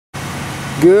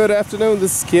Good afternoon,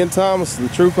 this is Ken Thomas, the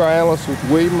True Car Analyst with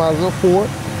Mizell Ford.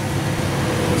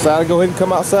 Decided to go ahead and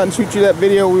come outside and shoot you that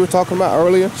video we were talking about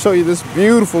earlier. Show you this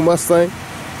beautiful Mustang.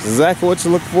 It's exactly what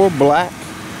you're looking for, black,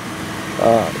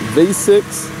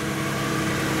 V6.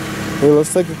 Here,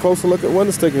 let's take a closer look at window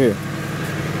sticker here.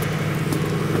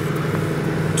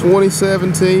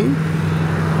 2017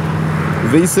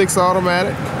 V6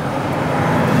 automatic,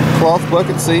 cloth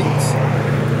bucket seats.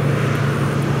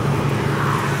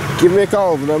 Give me a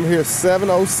call. The number here is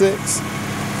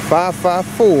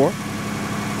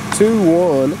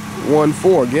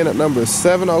 706-554-2114. Again, that number is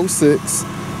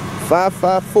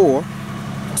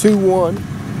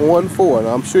 706-554-2114. And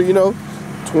I'm sure you know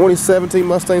 2017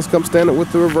 Mustangs come standard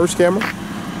with the reverse camera.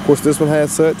 Of course, this one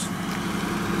has such.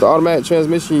 The automatic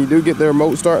transmission, you do get the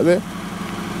remote start there.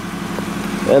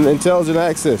 And the intelligent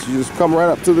access. You just come right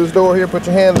up to this door here, put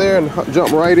your hand there, and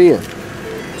jump right in.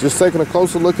 Just taking a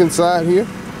closer look inside here.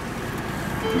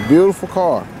 Beautiful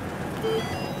car.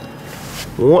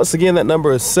 Once again, that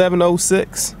number is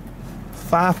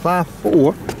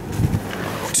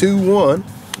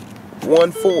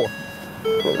 706-554-2114.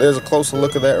 Well, there's a closer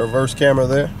look at that reverse camera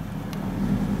there.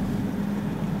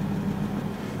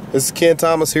 This is Ken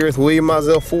Thomas here with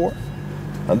Mizell Ford.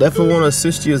 I definitely want to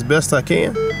assist you as best I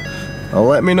can.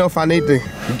 Let me know if I need to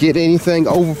get anything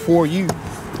over for you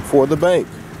for the bank.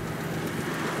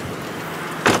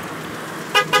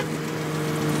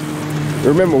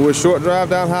 Remember, we're a short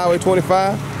drive down Highway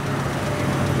 25.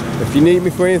 If you need me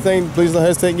for anything, please don't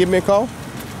hesitate and give me a call.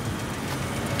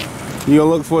 You're gonna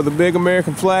look for the big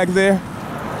American flag there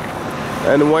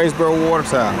and the Waynesboro water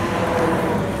tower.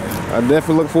 I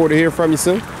definitely look forward to hearing from you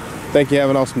soon. Thank you. Have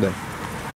an awesome day.